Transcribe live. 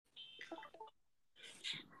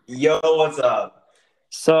Yo, what's up?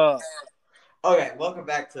 So, Okay, welcome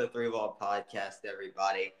back to the BRob podcast,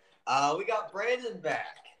 everybody. We got Brandon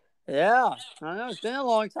back. yeah, I know it's been a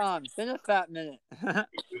long time. It's been a fat minute.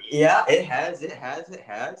 Yeah, it has.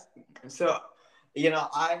 So,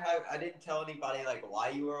 I didn't tell anybody like why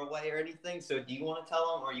you were away or anything. So, do you want to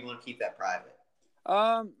tell them, or you want to keep that private?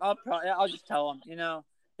 I'll just tell him. All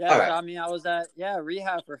Yeah. So right. I was at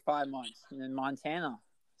rehab for 5 months in Montana.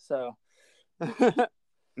 So,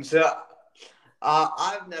 So,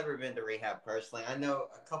 I've never been to rehab personally. I know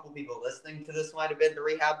a couple people listening to this might have been to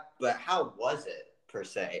rehab, but how was it per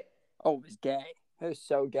se? oh, it was gay. It was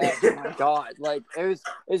so gay. My God, like it was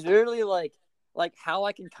literally like how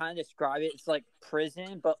I can kind of describe it. It's like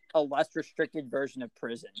prison, but a less restricted version of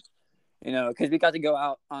prison. Because we got to go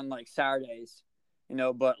out on like Saturdays.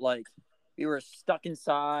 But like we were stuck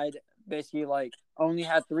inside. Basically, like only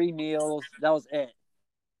had 3 meals. That was it.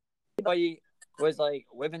 Everybody was like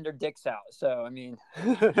whipping their dicks out. So I mean,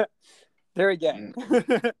 very gay.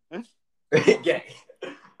 Mm. Okay.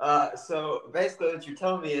 So basically, what you're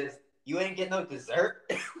telling me is you ain't get no dessert.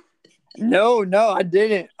 No, I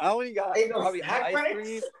didn't. I only got Ain't no probably snack ice cream.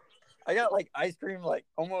 breaks I got like ice cream like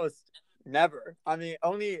almost never. I mean,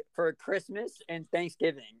 only for Christmas and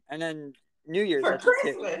Thanksgiving, and then New Year's for I did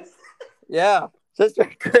too. Christmas. Yeah, just for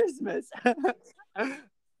Christmas.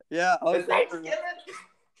 yeah, I was And there for Thanksgiving.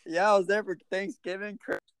 yeah, I was there for Thanksgiving,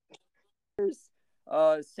 Christmas,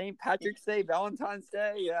 St. Patrick's Day, Valentine's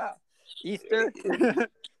Day, yeah, Easter.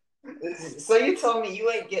 So you told me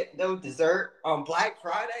you ain't get no dessert on Black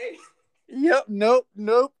Friday? Yep, nope.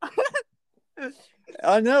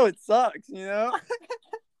 I know it sucks. You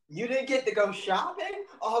didn't get to go shopping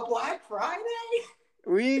on Black Friday?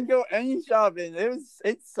 We didn't go any shopping.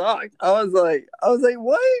 It sucked. I was like,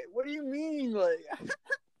 what? What do you mean, like?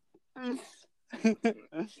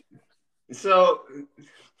 So,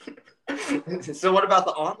 so what about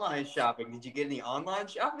the online shopping? Did you get any online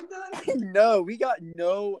shopping done? No, we got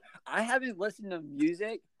no. I haven't listened to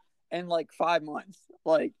music in like 5 months.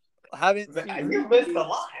 Like, I haven't seen You missed a movies.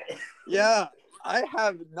 lot. Yeah, I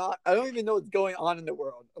have not. I don't even know what's going on in the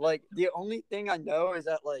world. Like, the only thing I know is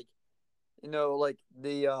that like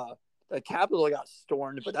the Capitol got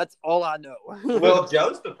stormed, but that's all I know. Well,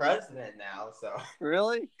 Joe's the president now, so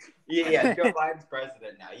Really? yeah, Joe Biden's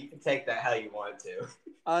president now. You can take that how you want to.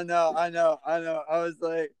 I know. I was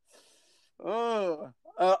like, oh,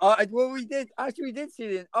 well, we did actually. We did see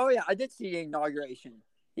the. Oh yeah, I did see the inauguration.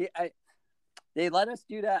 They let us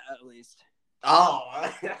do that at least. Oh,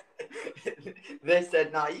 they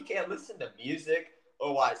said, "No, you can't listen to music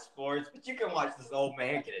or watch sports, but you can watch this old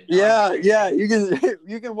man get inaugurated." Yeah. You can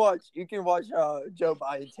you can watch Joe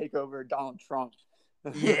Biden take over Donald Trump.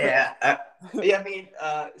 Yeah, yeah. I mean,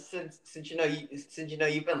 since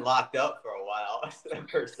you've been locked up for a while,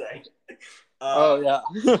 per se. Oh Uh,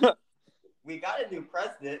 yeah. we got a new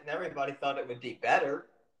president, and everybody thought it would be better,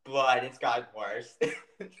 but it's gotten worse.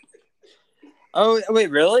 Oh wait,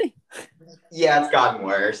 really? Yeah, it's gotten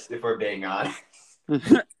worse if we're being honest.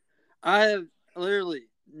 I have literally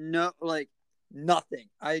no like nothing.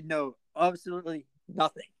 I know absolutely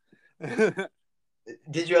nothing.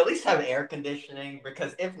 Did you at least have air conditioning?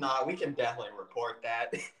 Because if not, we can definitely report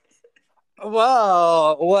that.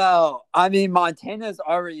 Well. I mean, Montana's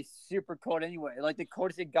already super cold anyway. Like the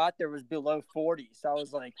coldest it got there was below 40. So I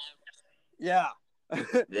was like, yeah, we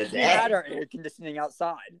had Dang. our air conditioning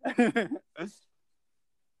outside.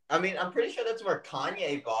 I mean, I'm pretty sure that's where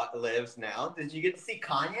Kanye lives now. Did you get to see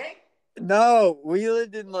Kanye? No, we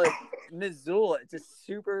lived in like Missoula. It's a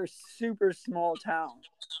super super small town.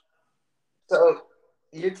 So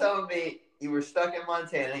you're telling me you were stuck in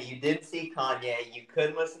Montana, you didn't see Kanye, you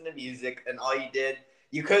couldn't listen to music, and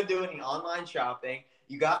you couldn't do any online shopping.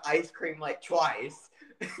 You got ice cream like twice.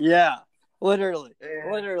 Yeah, literally,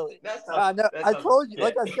 Yeah, literally. that sounds I know. that I sounds told you,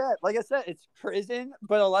 shit. like I said, it's prison,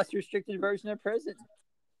 but a less restricted version of prison.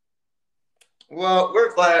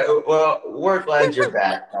 We're glad you're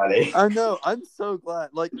back, buddy. I know. I'm so glad.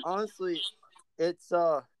 Like honestly, it's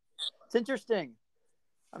interesting.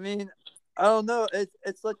 I mean, I don't know.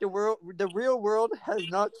 It's like the real world has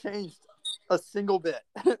not changed a single bit.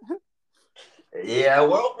 Yeah,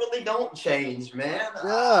 world really don't change, man.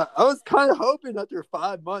 Yeah, I was kind of hoping after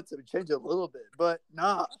 5 months it would change a little bit, but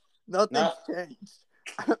nah, nothing's No, changed.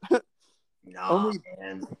 nah, Only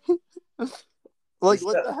man. like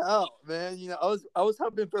what the So, hell, man? I was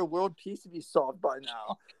hoping for world peace to be solved by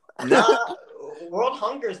now. nah, world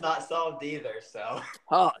hunger's not solved either. So,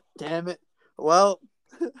 Oh, damn it. Well,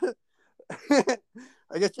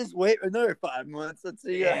 I guess just wait another 5 months. Let's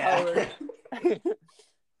see how yeah. it.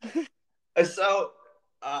 So,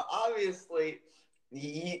 obviously,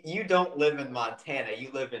 you don't live in Montana.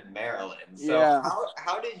 You live in Maryland. So Yeah.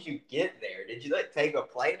 how did you get there? Did you like take a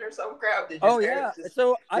plane or some crap? Oh yeah.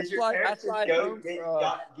 So Did your I parents just fly go home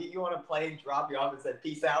get you on a plane, drop you off, and said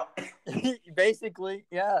peace out? basically,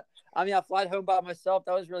 yeah. I mean, I fly home by myself.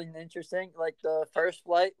 That was really interesting. Like the first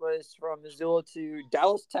flight was from Missoula to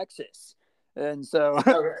Dallas, Texas, and so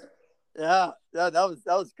Okay. yeah, that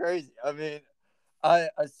was crazy. I mean, I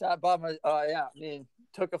sat by my yeah. I mean,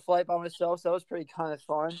 took a flight by myself, so that was pretty kind of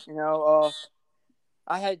fun.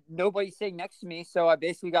 I had nobody sitting next to me, so I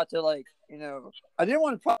basically got to like I didn't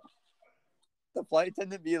want to. The flight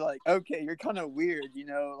attendant be like, okay, you're kind of weird,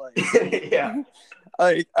 Yeah.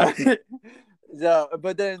 like so,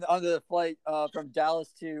 but then on the flight from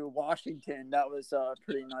Dallas to Washington, that was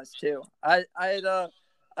pretty nice too. I had a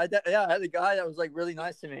guy that was like really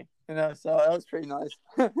nice to me, so that was pretty nice.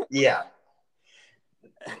 Yeah.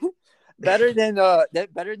 Better than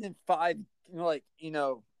five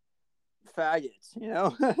faggots.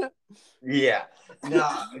 Yeah.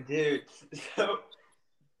 Nah, dude. So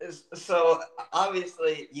so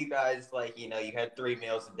obviously you guys like you had 3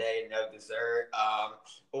 meals a day, no dessert.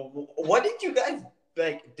 What did you guys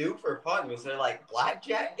like do for fun? Was there like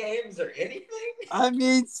blackjack games or anything? I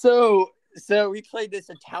mean, so we played this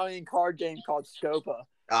Italian card game called Scopa,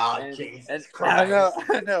 Oh, and Jesus I know, Christ.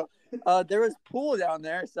 I know. There was pool down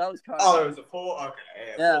there, so that was kind of Oh, nice. there was a pool. Okay,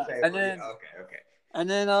 yeah, pool Yeah, table. Yeah, okay, okay. and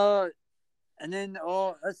then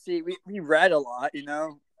let's see, we read a lot,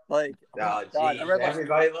 like oh my Oh, god, I geez, read like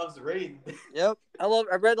everybody loves reading. yep,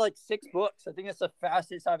 I read like 6 books. I think that's the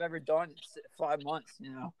fastest I've ever done in 5 months.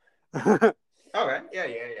 Okay, yeah, yeah,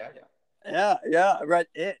 yeah, yeah. Yeah, I read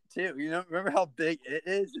it too. Remember how big it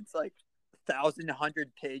is? It's like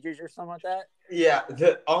 1,100 pages or something like that. Yeah,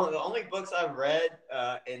 the only books I've read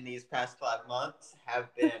in these past 5 months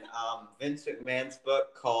have been Vince McMahon's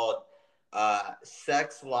book called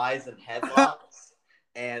Sex, Lies, and Headlocks.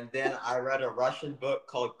 And then I read a Russian book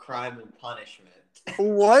called Crime and Punishment.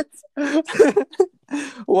 What?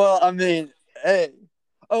 Well, I mean, hey.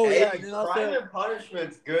 Oh yeah, and Hey, then Crime also and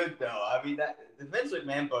Punishment's good though. I mean, that the Vince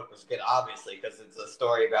McMahon book was good, obviously, because it's a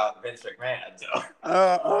story about Vince McMahon. So,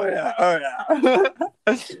 oh yeah.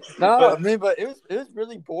 No, I but mean, but it was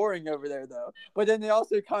really boring over there though. But then they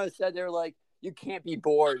also kind of said they were like, you can't be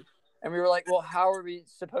bored, and we were like, well, how are we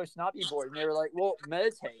supposed to not be bored? And they were like, well,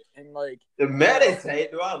 meditate and like, to you know,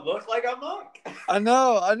 meditate, do I look like a monk? I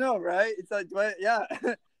know, right? It's like, yeah.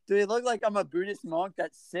 Do they look like I'm a Buddhist monk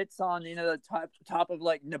that sits on, the top of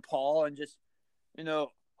like Nepal and just,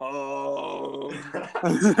 oh.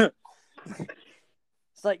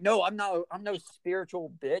 It's like, no, I'm no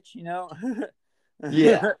spiritual bitch.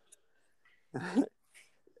 Yeah.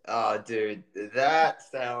 Oh, dude, that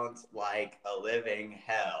sounds like a living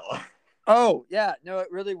hell. Oh yeah, no,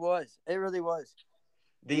 it really was. It really was.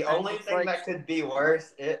 The And only it's thing like, that could be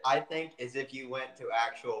worse, I think, is if you went to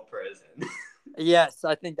actual prison. yes,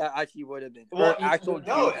 I think that actually would have been Well, or actual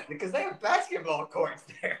no, jail. because they have basketball courts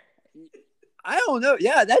there. I don't know.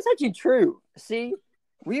 Yeah, that's actually true. See,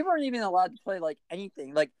 we weren't even allowed to play like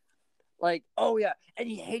anything. Like, oh yeah, and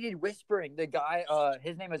he hated whispering. The guy,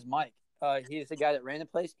 his name is Mike. He's the guy that ran the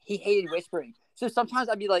place. He hated whispering. So sometimes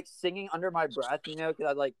I'd be like singing under my breath, because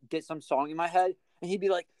I'd like get some song in my head, and he'd be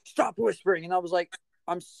like, "Stop whispering," and I was like,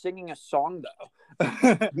 "I'm singing a song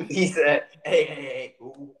though." He said, hey,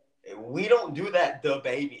 we don't do that the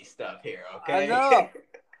baby stuff here, I okay? know.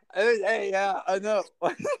 Hey, yeah, I know.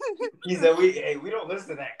 He said, we don't listen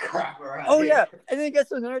to that crap around Oh here. yeah, and then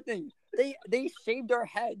guess another thing. They shaved our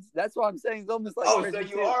heads. That's what I'm saying. It's almost like Oh, so prison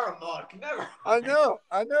you too. are a monk. Never I mind. know,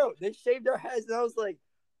 I know. They shaved our heads, and I was like,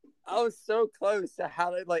 I was so close to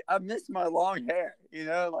how they like. I miss my long hair.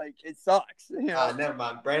 Like it sucks. Never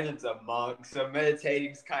mind. Brandon's a monk, so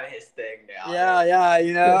meditating's kind of his thing now.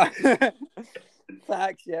 Yeah.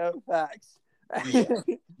 Facts, yo, facts.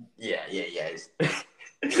 Yeah, yeah.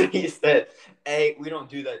 He said, "Hey, we don't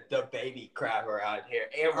do the baby crap around here,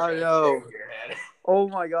 and we're I gonna know. shave your head." Oh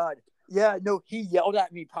my god. Yeah, no, he yelled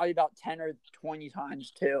at me probably about 10 or 20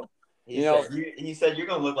 times too. He You know, said, He said you're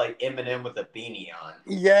gonna look like Eminem with a beanie on.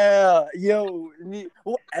 yeah, yo,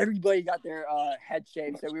 well, everybody got their head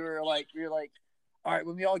shaved, so we were like, all right,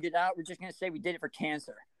 when we all get out, we're just gonna say we did it for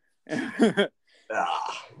cancer.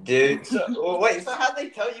 Dude. So wait. So how they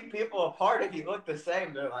tell you people apart if you look the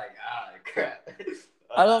same? They're like, crap.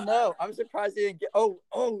 I don't know. I'm surprised they didn't get. Oh,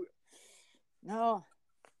 no.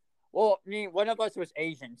 Well, I mean, one of us was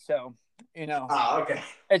Asian, so Okay.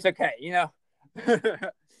 it's okay. And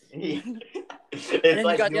It's then you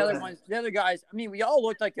like got the you. other ones, the other guys. I mean, we all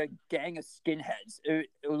looked like a gang of skinheads,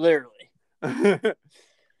 literally.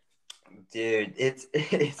 Dude,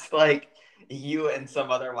 it's like You and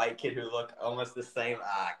some other white kid who look almost the same.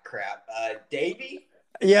 Ah, crap. Davey?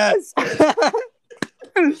 Yes.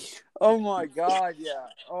 Oh my god, yeah.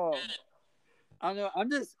 Oh, I don't know.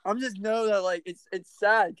 I'm just know that like it's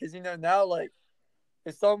sad because now like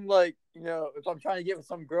if some like if I'm trying to get with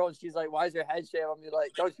some girl and she's like, "Why is your head shaved?" I'm be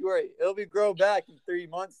like, "Don't you worry, it'll be grow back in 3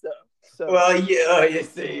 months though." So, Well, yeah, you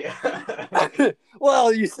see.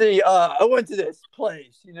 well, you see, I went to this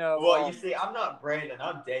place, Well, you see, I'm not Brandon.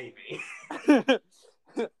 I'm Davey.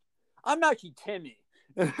 I'm actually Timmy.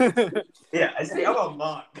 Yeah, I see. I'm a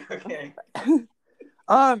monk. Okay.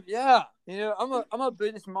 Yeah, I'm a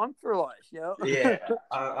business monk for life, Yeah,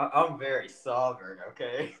 I'm very sovereign.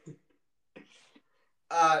 Okay.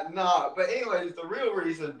 No, but anyways, the real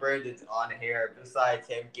reason Brandon's on here, besides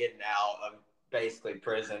him getting out of basically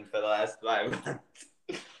prison for the last 5 months,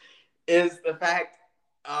 is the fact.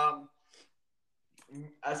 Um,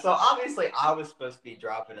 so obviously, I was supposed to be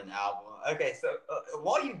dropping an album. Okay, so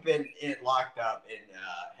while you've been locked up in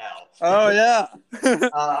hell, Oh yeah.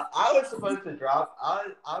 I was supposed to drop.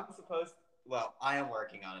 I'm supposed. Well, I am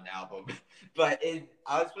working on an album, but I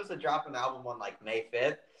was supposed to drop an album on like May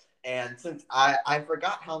 5th. And since I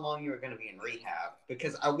forgot how long you were going to be in rehab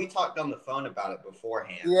because we talked on the phone about it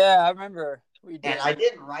beforehand. Yeah, I remember we did. And I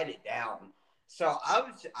didn't write it down. So I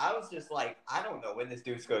was just like, I don't know when this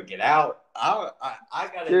dude's gonna get out. I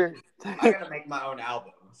gotta make my own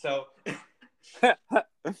album. So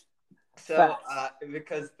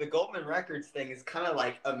because the Goldman Records thing is kind of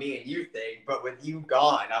like a me and you thing, but with you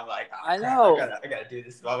gone, I'm like, oh, I crap, know. I gotta do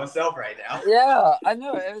this by myself right now. Yeah, I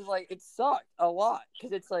know. It was like it sucked a lot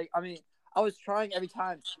because it's like I mean I was trying every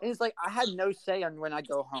time, and it's like I had no say on when I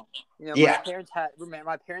go home. Yeah. My parents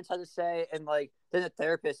had a say, and like then the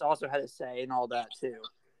therapist also had a say and all that too.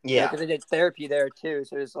 Yeah. Because they did therapy there too.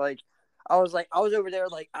 So it's like I was over there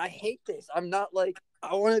like I hate this. I'm not like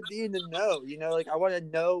I want to be in the know. Like I want to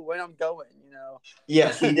know when I'm going.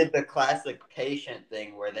 Yes, he did the classic patient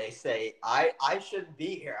thing where they say, I shouldn't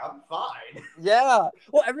be here. I'm fine. Yeah.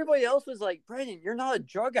 Well, everybody else was like, Brandon, you're not a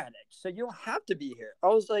drug addict, so you don't have to be here. I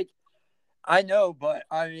was like, I know, but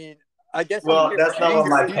I mean, I guess I'm Well, here that's for not what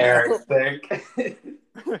my anger, parents think.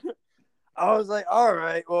 I was like, all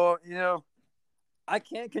right, well, I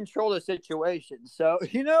can't control the situation, so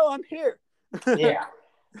I'm here. Yeah.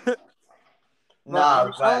 But I, No,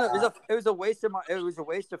 mean, I but don't know. It was a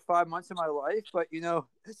waste of 5 months of my life, but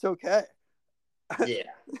it's okay.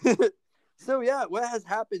 yeah. So yeah, what has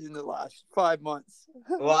happened in the last 5 months?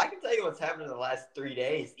 Well, I can tell you what's happened in the last 3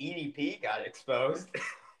 days. EDP got exposed.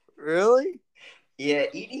 Really? Yeah,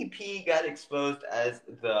 EDP got exposed as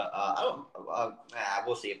the I don't.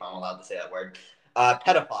 We'll see if I'm allowed to say that word.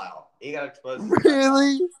 Pedophile. He got exposed.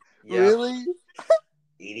 Really? Yeah. Really?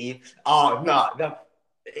 EDP. Oh no,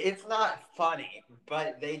 it's not funny,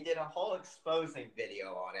 but they did a whole exposing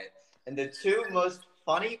video on it, and the two most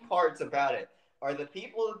funny parts about it are the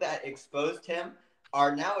people that exposed him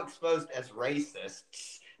are now exposed as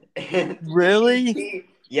racists. And Really?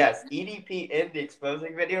 EDP in the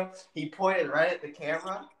exposing video, he pointed right at the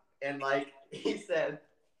camera and like he said,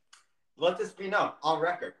 "Let this be known on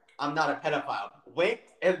record. I'm not a pedophile."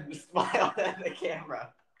 Winked and smiled at the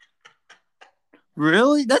camera.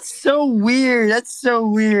 Really? That's so weird.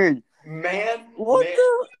 Man, What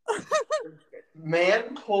the?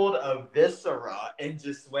 man pulled a viscera and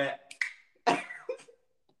just went.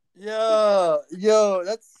 Yo,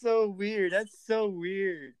 that's so weird.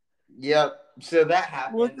 Yep. So that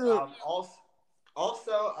happened. What the?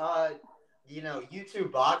 Also,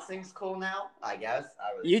 YouTube boxing's cool now. I guess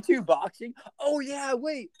YouTube boxing? Oh yeah,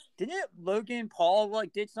 wait. Didn't Logan Paul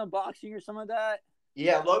did some boxing or some of that?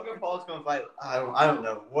 Yeah, Logan Paul's gonna fight. I don't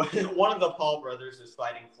know. One of the Paul brothers is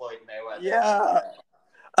fighting Floyd Mayweather. Yeah,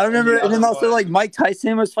 I remember. And then also Mike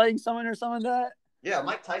Tyson was fighting someone or some of that. Yeah,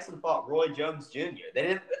 Mike Tyson fought Roy Jones Jr.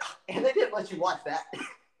 They didn't let you watch that.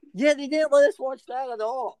 Yeah, they didn't let us watch that at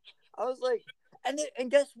all. I was like, and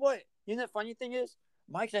guess what? The funny thing is,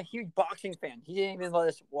 Mike's a huge boxing fan. He didn't even let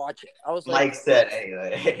us watch it. I was like, Mike said,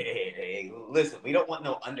 hey, listen, we don't want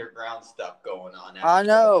no underground stuff going on. I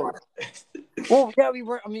know. Well, yeah, we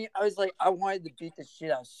were. I mean, I was like, I wanted to beat the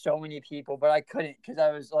shit out of so many people, but I couldn't because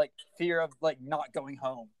I was like, fear of not going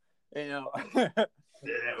home. Well,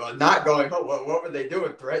 not going home. What were they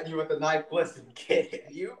doing? Threaten you with a knife? Listen, kid,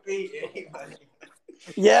 if you beat anybody.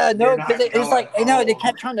 Yeah, no, because it was like, they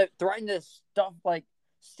kept trying to threaten this stuff,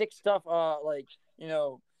 stick stuff, pool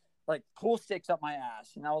sticks up my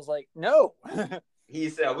ass. And I was like, no. He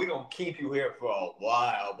said, we're going to keep you here for a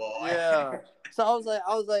while, boy. Yeah. So I was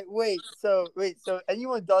like, wait, so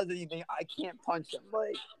anyone does anything, I can't punch them.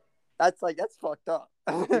 that's fucked up.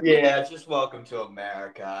 Yeah, just welcome to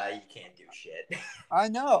America. You can't do shit. I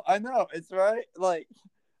know, it's right. Like,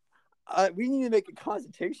 we need to make a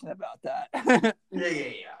constitution about that.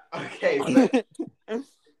 Yeah. Okay,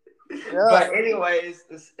 Yeah. but anyways,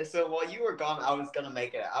 so while you were gone, I was gonna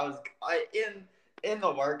make it. I in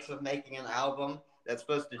the works of making an album that's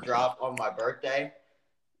supposed to drop on my birthday.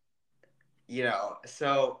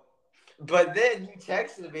 So but then you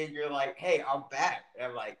texted me and you're like, "Hey, I'm back." And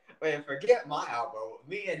I'm like, "Wait, forget my album.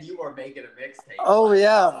 Me and you are making a mixtape Oh slash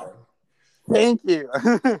yeah. album." Thank you.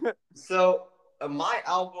 So my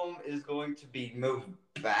album is going to be moved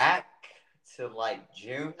back to like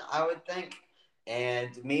June, I would think. And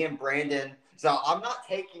me and Brandon. So I'm not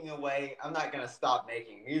taking away. I'm not gonna stop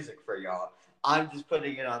making music for y'all. I'm just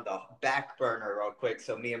putting it on the back burner real quick,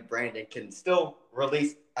 so me and Brandon can still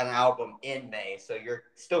release an album in May. So you're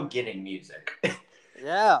still getting music.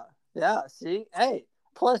 Yeah. Yeah. See, hey.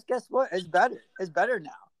 Plus, guess what? It's better. It's better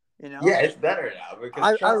now. You know. Yeah, it's better now because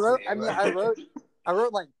I trust wrote. me. I mean, I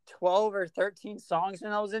wrote like 12 or 13 songs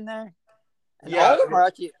when I was in there, and Yeah,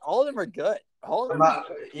 all of them are good. All of them are my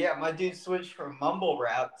good. my dude switched from mumble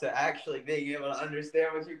rap to actually being able to understand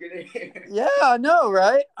what you can hear. Yeah, I know,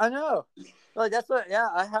 right? I know. Like that's what. Yeah,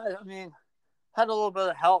 I mean, had a little bit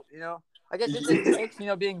of help. I guess it just takes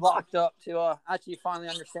being locked up to actually finally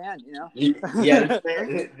understand. Yeah,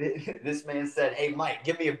 this man said, "Hey, Mike,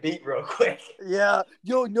 give me a beat real quick." Yeah.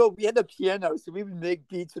 Yo, no, we had a piano, so we would make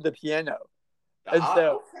beats with the piano, and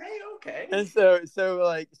so Okay.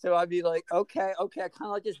 so I'd be like, okay, I kind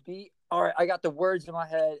of like this beat. All right, I got the words in my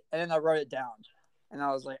head, and then I wrote it down, and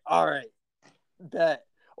I was like, all right, bet.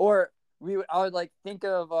 Or I would like think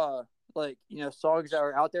of songs that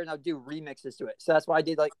are out there, and I'd do remixes to it. So that's why I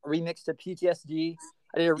did like a remix to PTSD.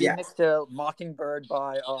 I did a Yeah. remix to Mockingbird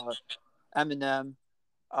by Eminem.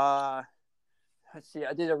 Uh, let's see,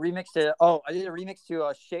 I did a remix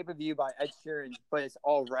to Shape of You by Ed Sheeran, but it's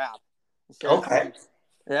all rap. Okay.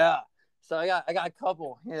 Yeah. So I got a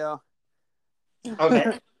couple.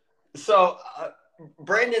 Okay. So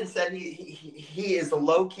Brandon said he is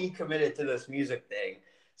low key committed to this music thing.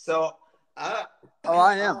 So I Oh,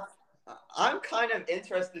 I am. I'm kind of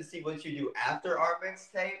interested to see what you do after our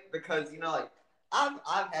mixtape because like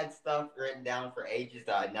I've had stuff written down for ages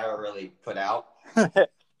that I never really put out.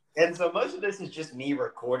 And so most of this is just me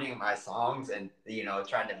recording my songs and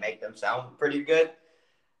trying to make them sound pretty good.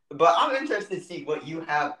 But I'm interested to see what you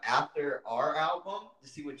have after our album to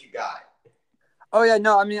see what you got. Oh yeah,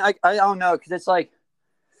 no, I mean I don't know because it's like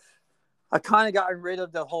I kind of got rid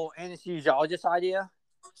of the whole anesthesiologist idea.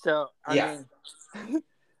 So I Yeah. mean,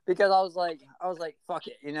 because I was like, fuck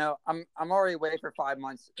it, I'm already away for 5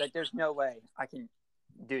 months. Like, there's no way I can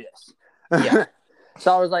do this. Yeah.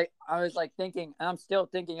 So I was like thinking, and I'm still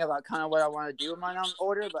thinking about kind of what I want to do when I'm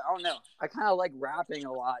older, but I don't know. I kind of like rapping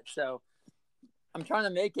a lot, so I'm trying to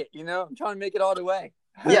make it. I'm trying to make it all the way.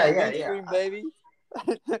 Yeah. Mainstream, baby.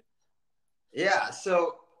 Yeah.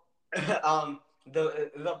 So,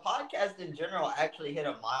 the podcast in general actually hit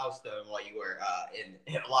a milestone while you were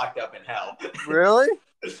locked up in hell. Really?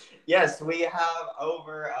 Yes, we have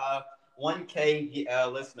over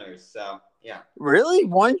 1K listeners. So yeah. Really?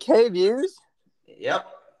 1K views? Yep.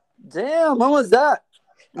 Damn, when was that?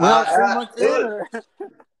 When I was 3 months It in,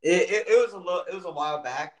 was or? it was a while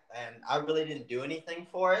back, and I really didn't do anything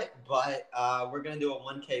for it. But we're gonna do a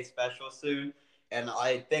 1K special soon, and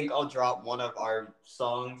I think I'll drop one of our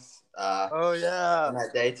songs Oh yeah. on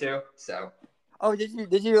that day too. So Oh, did you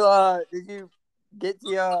get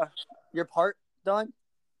the your part done?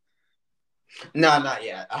 no, not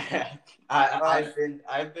yet. Uh,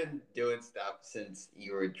 I've been doing stuff since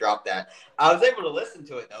you were dropped that. I was able to listen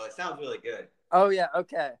to it though. It sounds really good. oh yeah,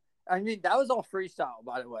 okay. I mean, that was all freestyle,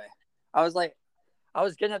 by the way. I was like, I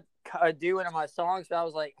was gonna do one of my songs, but I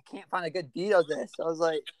was like, I can't find a good beat of this. I was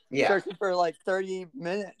like Yeah. searching for like 30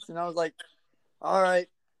 minutes, and I was like, all right,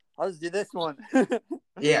 I'll just do this one.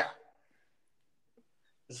 Yeah.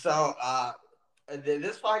 So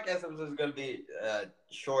this podcast episode is going to be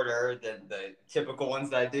shorter than the typical ones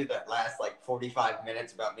that I do that last like 45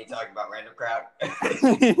 minutes about me talking about random crap.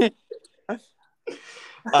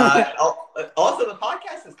 Also, the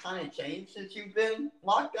podcast has kind of changed since you've been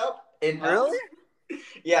locked up in hell. Really?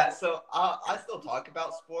 Yeah, so I still talk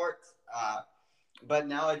about sports, but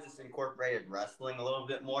now I just incorporated wrestling a little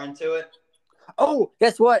bit more into it. Oh,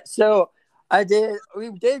 guess what? So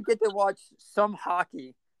we did get to watch some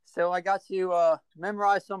hockey. So I got to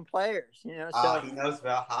memorize some players, So He knows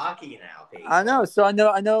about hockey now, people. I know. So I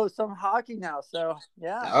know some hockey now. So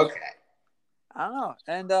yeah, Okay. I don't know.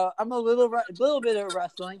 And I'm a little bit of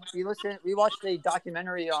wrestling. We watched a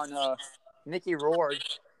documentary on Mickey Rourke.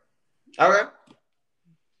 Okay.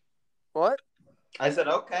 What? I said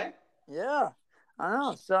okay. Yeah, I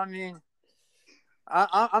know. So I mean,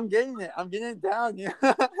 I'm getting it. I'm getting it down. Yeah.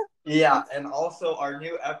 Yeah, and also our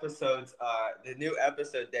new episodes, the new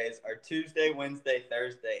episode days are Tuesday, Wednesday,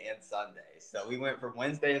 Thursday, and Sunday. So we went from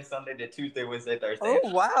Wednesday and Sunday to Tuesday, Wednesday, Thursday.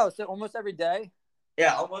 Oh wow! So almost every day.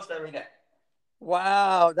 Yeah, almost every day.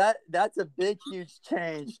 Wow, that's a big, huge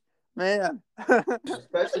change, man.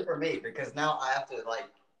 Especially for me, because now I have to like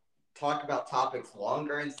talk about topics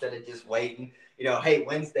longer instead of just waiting. Hey,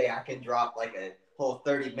 Wednesday I can drop like a whole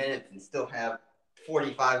 30 minutes and still have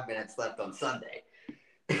 45 minutes left on Sunday.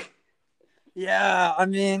 Yeah, I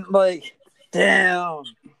mean, like, damn.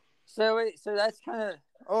 So wait, so that's kind of.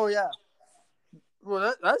 Oh yeah.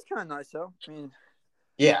 Well, that's kind of nice though. I mean,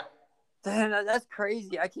 Yeah. damn, that's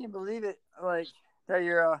crazy. I can't believe it. Like that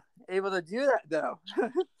you're able to do that though.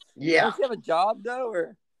 Yeah. Don't you have a job though,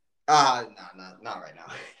 or No, not right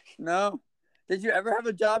now. no? Did you ever have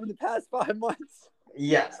a job in the past 5 months?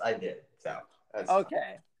 Yes, I did. So that's fine.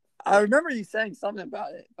 Okay, I remember you saying something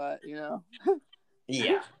about it, but Yeah.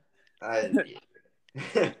 Yeah.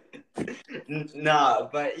 Nah,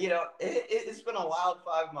 but it's been a wild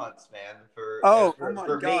 5 months, man, for Oh, oh for, my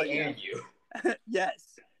for God, me yeah. and you.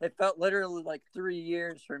 Yes, it felt literally like 3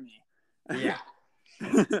 years for me. Yeah.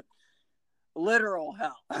 Literal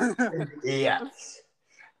hell. Yes.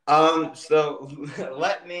 So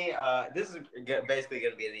let me. This is basically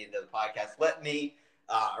going to be the end of the podcast. Let me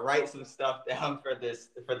write some stuff down for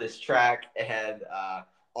this track, and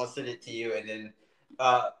I'll send it to you. And then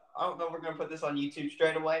I don't know if we're going to put this on YouTube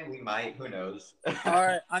straight away. We might. Who knows? All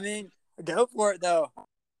right, I mean, go for it though.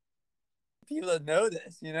 People know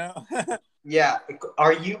this. Yeah.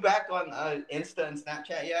 Are you back on Insta and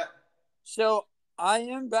Snapchat yet? So I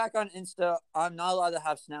am back on Insta. I'm not allowed to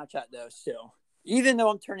have Snapchat though. Still, even though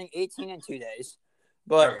I'm turning 18 in 2 days.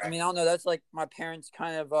 But I Okay. mean, I don't know. That's like my parents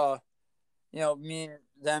kind of me and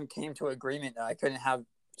them came to agreement that I couldn't have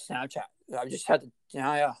Snapchat. I just had to,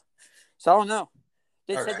 yeah. So I don't know.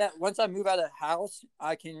 They Okay. said that once I move out of the house,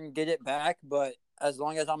 I can get it back, but as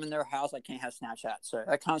long as I'm in their house, I can't have Snapchat. So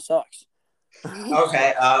that kind of sucks.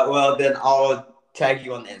 Okay. Well, then I'll tag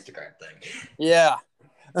you on the Instagram thing. Yeah.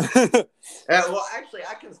 Well, actually,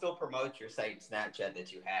 I can still promote your same Snapchat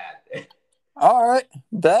that you had. All right.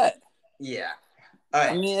 Bet. Yeah. All I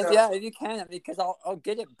right. mean, So if you can, because I'll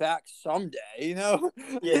get it back someday. yeah.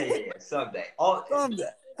 Someday.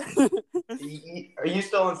 Someday. Are you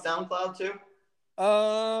still on SoundCloud too?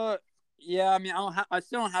 Yeah. I mean, I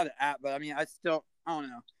still don't have the app, but I mean, I don't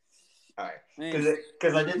know. All right. I mean,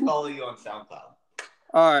 Because I did follow you on SoundCloud.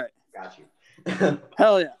 all right. Got you.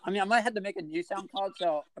 Hell yeah. I mean, I might have to make a new SoundCloud,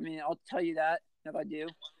 so I mean, I'll tell you that if I do.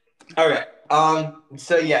 All right.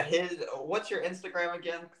 So yeah, what's your Instagram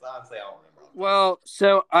again? Because honestly, I don't remember. Well,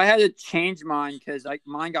 so I had to change mine because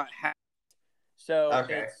mine got hacked. So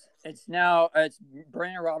Okay. it's now it's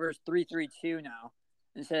Brandon Roberts 332 now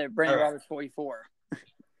instead of Brandon Okay. Roberts 44.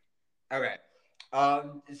 Okay.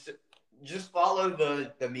 Just follow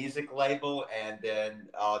the music label, and then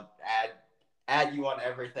I'll add you on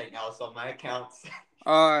everything else on my accounts.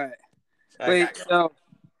 All right. Okay. Wait. So.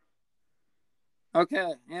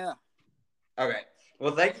 Okay. Yeah. Okay.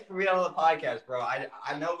 Well, thank you for being on the podcast, bro. I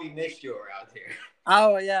know we missed you around here.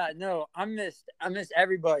 Oh yeah. No, I missed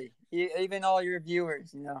everybody, even all your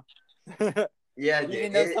viewers. Yeah, Even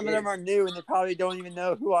dude. though some of them are new and they probably don't even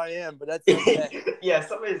know who I am, but that's okay. Yeah,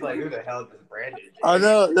 somebody's like, "Who the hell is this Brandon?" I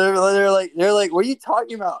know they're like, what are you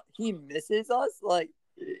talking about? He misses us? Like,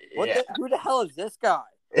 what? Yeah. Who the hell is this guy?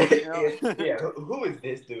 Yeah. Who is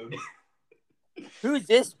this dude? Who's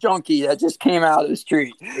this junkie that just came out of the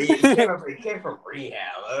street? He came from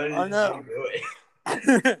rehab. I know.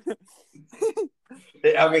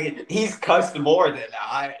 I mean, he's cussed more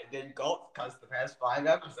than Galt cussed the past 5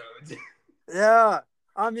 episodes. Yeah.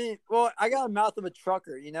 I mean, well, I got a mouth of a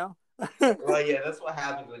trucker, Well, yeah, that's what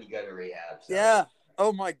happens when you go to rehab. So. Yeah.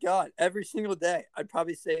 Oh my God. Every single day, I'd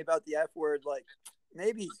probably say about the F word like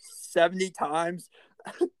maybe 70 times.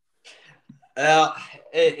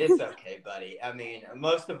 It's okay, buddy. I mean,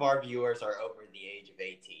 most of our viewers are over the age of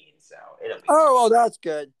 18, so it'll be. Oh, well, that's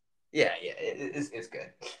good. Yeah, it's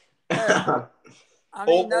good. Yeah. I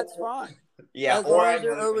mean, that's fine. Yeah, as long as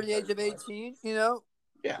they're over the age of 18,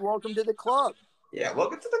 Yeah. Welcome to the club. Yeah,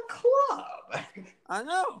 welcome to the club. I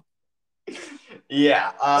know.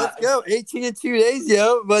 Yeah. Let's go. 18 in 2 days,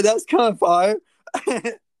 yo. But that's kind of fire.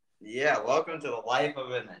 Yeah, welcome to the life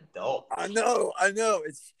of an adult. I know.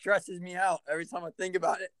 It stresses me out every time I think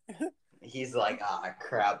about it. He's like,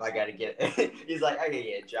 crap, I gotta get. He's like, I gotta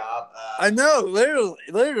get a job. I know, literally,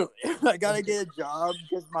 I gotta get a job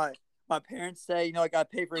because my my parents say, I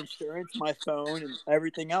got to pay for insurance, my phone, and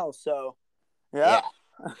everything else. So, Yeah.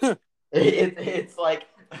 yeah. It's like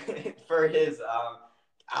for his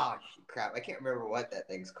oh crap, I can't remember what that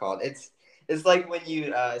thing's called. It's like when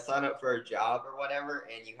you sign up for a job or whatever,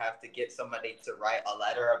 and you have to get somebody to write a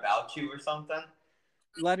letter about you or something.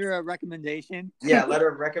 Letter of recommendation. Yeah, letter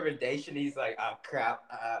of recommendation. He's like, oh crap,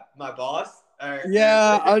 my boss.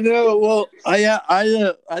 Yeah, I know. Well, I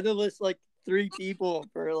had to list like 3 people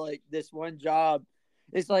for like this one job.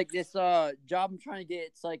 It's like this job I'm trying to get.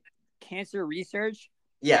 It's like cancer research.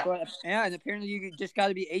 Yeah. But yeah, and apparently you just got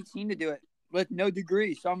to be 18 to do it with no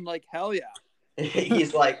degree. So I'm like, hell yeah.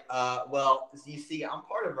 He's like, well, you see, I'm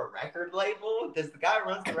part of a record label. Does the guy who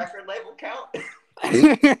runs the record label count?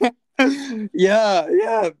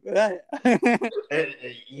 Yeah. And,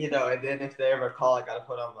 and then if they ever call, I gotta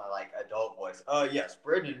put on my like adult voice. Oh yes,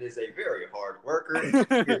 Brendan is a very hard worker. He's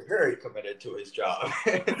very committed to his job.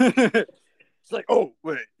 It's like, oh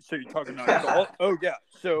wait, so you're talking about Galt? Oh yeah,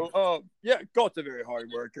 so yeah, Galt's a very hard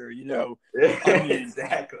worker. I mean,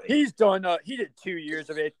 Exactly. He's done. He did 2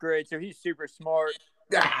 years of 8th grade, so he's super smart.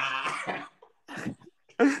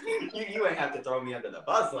 you ain't have to throw me under the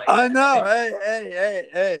bus like I that. know.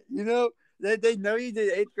 Hey. They know you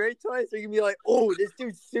did 8th grade twice. So you can be like, oh, this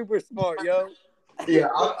dude's super smart, yo. Yeah,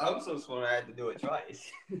 I'm so smart. I had to do it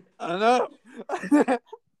twice. I know.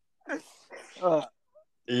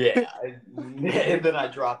 Yeah, and then I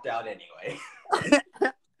dropped out anyway.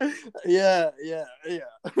 Yeah.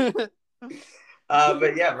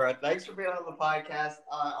 But yeah, bro, thanks for being on the podcast.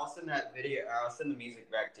 I'll send that video, or I'll send the music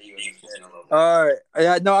back to you in a little bit. All right.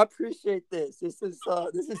 Yeah. No, I appreciate this. This is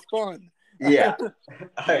fun. Yeah. All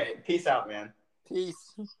right. Peace out, man.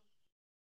 Peace.